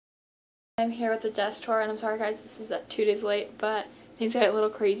I'm here with the desk tour, and I'm sorry guys, this is 2 days late, but things got a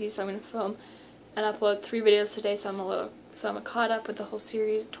little crazy, so I'm going to film and upload 3 videos today, so I'm caught up with the whole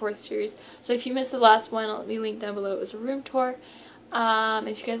tour series. So if you missed the last one, I'll be linked down below. It was a room tour.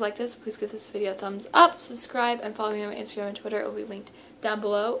 If you guys like this, please give this video a thumbs up, subscribe, and follow me on my Instagram and Twitter. It will be linked down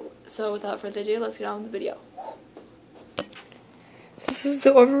below. So without further ado, let's get on with the video. So this is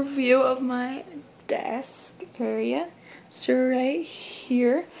the overview of my desk area. So right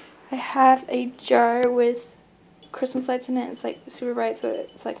here, I have a jar with Christmas lights in it. It's like super bright, so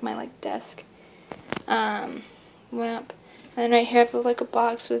it's like my desk lamp. And then right here I have like a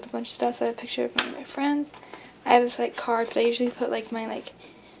box with a bunch of stuff. So I have a picture of one of my friends. I have this card, but I usually put my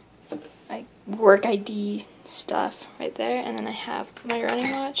work ID stuff right there. And then I have my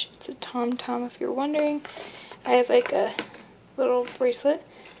running watch. It's a Tom if you're wondering. I have a little bracelet.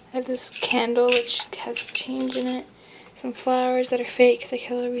 I have this candle which has change in it. Some flowers that are fake because I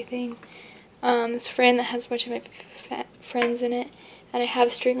kill everything. This frame that has a bunch of my friends in it. And I have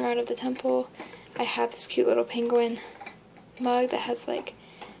a string rod of the temple. I have this cute little penguin mug that has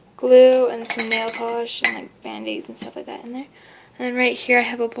glue and some nail polish and band-aids and stuff like that in there. And then right here I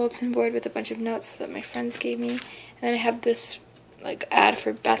have a bulletin board with a bunch of notes that my friends gave me. And then I have this ad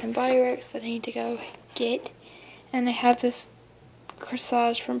for Bath and Body Works that I need to go get. And I have this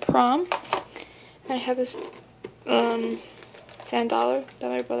corsage from prom. And I have this $10 that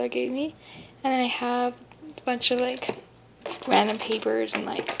my brother gave me. And then I have a bunch of random papers and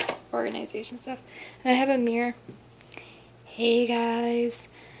organization stuff. And then I have a mirror. Hey guys.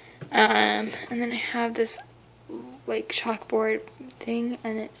 And then I have this chalkboard thing,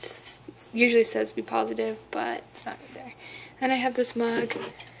 and it usually says be positive, but it's not right there. And I have this mug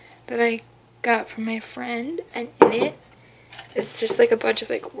that I got from my friend, and in it, it's just a bunch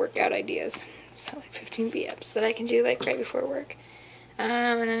of workout ideas. So 15 V-ups that I can do right before work.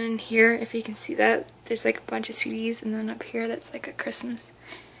 And then in here, if you can see that, there's a bunch of CDs, and then up here that's a Christmas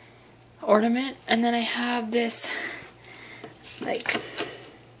ornament. And then I have this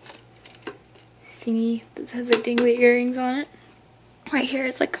thingy that has dingly earrings on it. Right here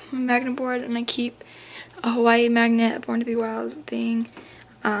is my magnet board, and I keep a Hawaii magnet, a Born to Be Wild thing,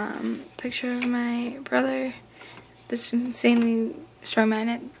 picture of my brother, this insanely strong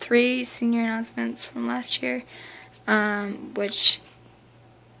magnet, 3 senior announcements from last year, which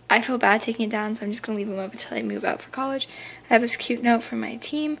I feel bad taking it down, so I'm just going to leave them up until I move out for college. I have this cute note from my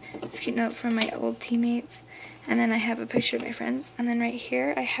team, this cute note from my old teammates, and then I have a picture of my friends. And then right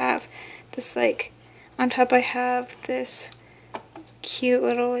here I have this on top I have this cute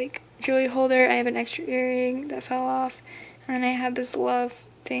little jewelry holder. I have an extra earring that fell off, and then I have this love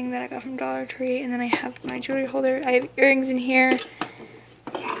thing that I got from Dollar Tree, and then I have my jewelry holder. I have earrings in here,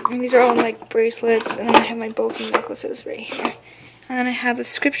 and these are all in bracelets, and then I have my bulky necklaces right here. And then I have the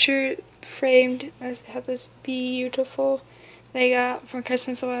scripture framed. I have this beautiful that I got for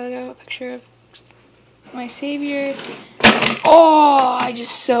Christmas a while ago, a picture of my Savior. Oh, I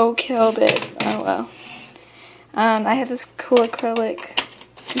just so killed it. Oh well. I have this cool acrylic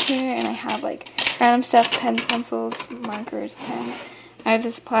here, and I have random stuff, pens, pencils, markers, pens. I have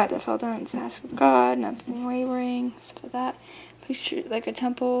this plaque that fell down. It's Ask of God, Nothing Wavering, stuff like that. Picture a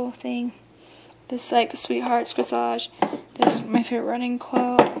temple thing. This sweetheart's corsage. This is my favorite running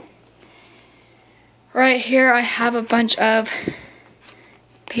quote. Right here I have a bunch of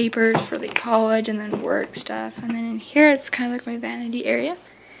papers for college and then work stuff. And then in here it's kind of my vanity area.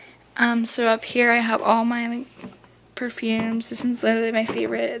 So up here I have all my perfumes. This one's literally my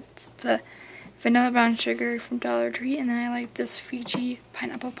favorite. It's the Vanilla Brown Sugar from Dollar Tree, and then I like this Fiji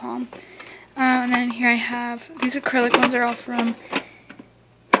Pineapple Palm. And then here I have these acrylic ones. Are all from,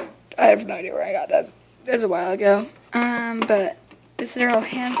 I have no idea where I got that. It was a while ago. But these are all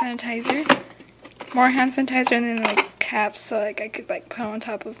hand sanitizer. More hand sanitizer, and then caps, so I could put on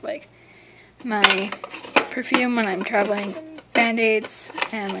top of my perfume when I'm traveling, band-aids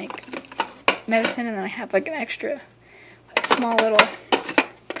and medicine. And then I have an extra small little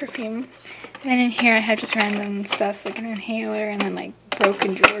perfume. And then in here I have just random stuff, an inhaler, and then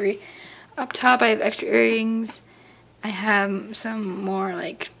broken jewelry. Up top I have extra earrings. I have some more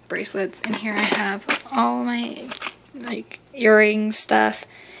bracelets. In here I have all my earring stuff.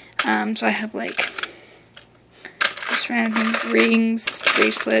 So I have just random things, rings,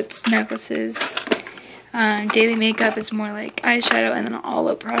 bracelets, necklaces. Daily makeup is more eyeshadow, and then all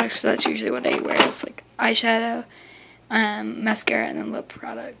lip products. So that's usually what I wear, is eyeshadow, mascara, and then lip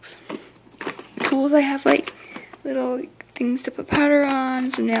products. Tools, I have little things to put powder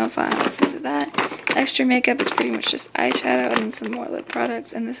on, some nail files, things like that. Extra makeup is pretty much just eyeshadow and some more lip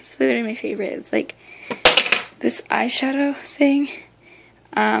products. And this is literally my favorite. It's this eyeshadow thing.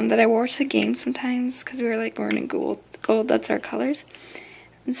 that I wore to the game sometimes because we were like wearing gold. That's our colors.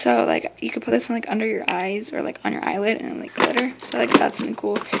 And so like you could put this on like under your eyes or like on your eyelid and like glitter. So like that's something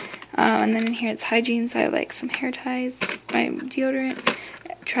cool. And then in here it's hygiene. So I have like some hair ties, my deodorant,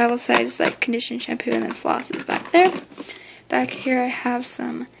 travel size like conditioner, shampoo, and then floss is back there. Back here I have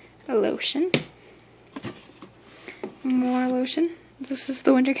some lotion. More lotion. This is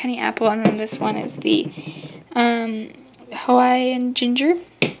the Winter Candy Apple, and then this one is the Hawaiian Ginger,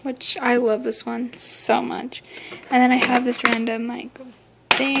 which I love this one so much. And then I have this random like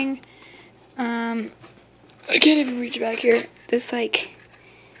thing. I can't even reach back here. This like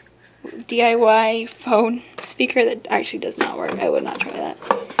DIY phone speaker that actually does not work. I would not try that.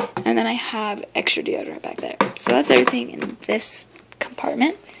 And then I have extra deodorant back there. So that's everything in this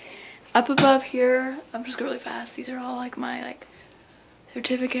compartment. Up above here, I'm just going really fast. These are all like my like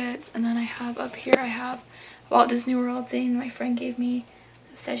certificates. And then I have up here, I have Walt Disney World thing my friend gave me.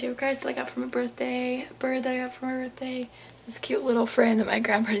 The Statue of Christ that I got for my birthday. A bird that I got for my birthday. This cute little frame that my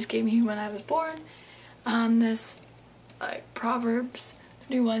grandparents gave me when I was born. This like Proverbs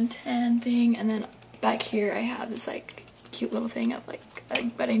 31:10 thing. And then back here I have this like cute little thing of like a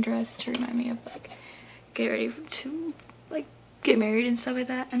wedding dress to remind me of like get ready to like get married and stuff like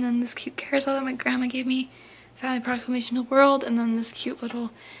that. And then this cute carousel that my grandma gave me, Family Proclamation of the World. And then this cute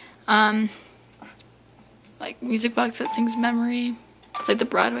little like music box that sings Memory. It's like the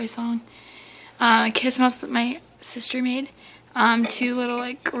Broadway song. A kiss mouse that my sister made. 2 little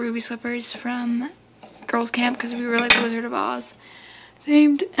like ruby slippers from girls camp because we were like Wizard of Oz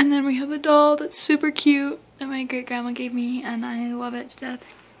themed. And then we have a doll that's super cute that my great grandma gave me, and I love it to death.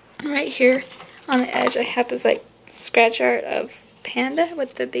 Right here on the edge I have this like scratch art of Panda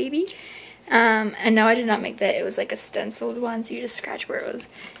with the baby. And no, I did not make that. It was like a stenciled one, so you just scratch where it was.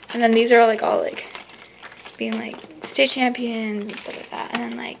 And then these are all like being like state champions and stuff like that. And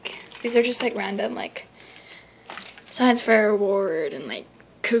then like these are just like random like science fair award and like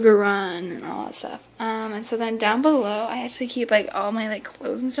cougar run and all that stuff. And so then down below I actually keep like all my like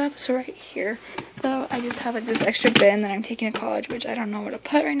clothes and stuff. So right here though I just have like this extra bin that I'm taking to college, which I don't know where to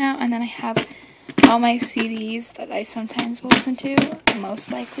put right now. And then I have all my CDs that I sometimes will listen to,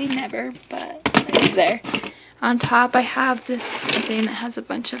 most likely never, but it's there. On top I have this thing that has a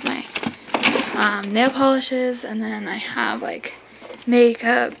bunch of my nail polishes, and then I have like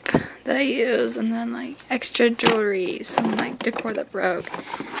makeup that I use, and then like extra jewelry, some like decor that broke,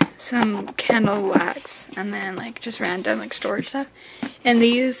 some candle wax, and then like just random like storage stuff. And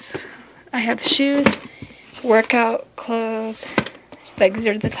these, I have shoes, workout clothes, like these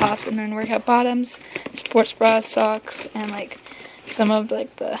are the tops, and then workout bottoms, sports bras, socks, and like some of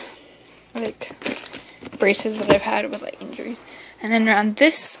like the like braces that I've had with like injuries. And then around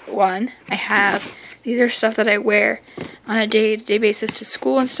this one I have, these are stuff that I wear on a day-to-day basis to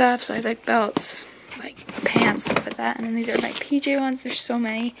school and stuff. So I have like belts, like pants, stuff like that. And then these are my PJ ones. There's so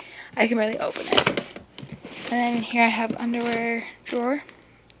many I can barely open it. And then here I have underwear drawer.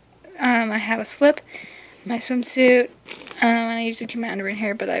 I have a slip, my swimsuit, and I usually keep my underwear in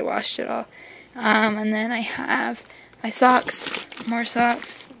here, but I washed it all. And then I have my socks, more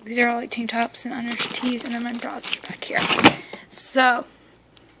socks. These are all like tank tops and undershirt tees, and then my bras are back here. So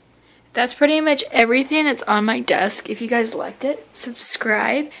that's pretty much everything that's on my desk. If you guys liked it,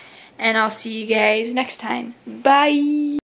 subscribe, and I'll see you guys next time. Bye!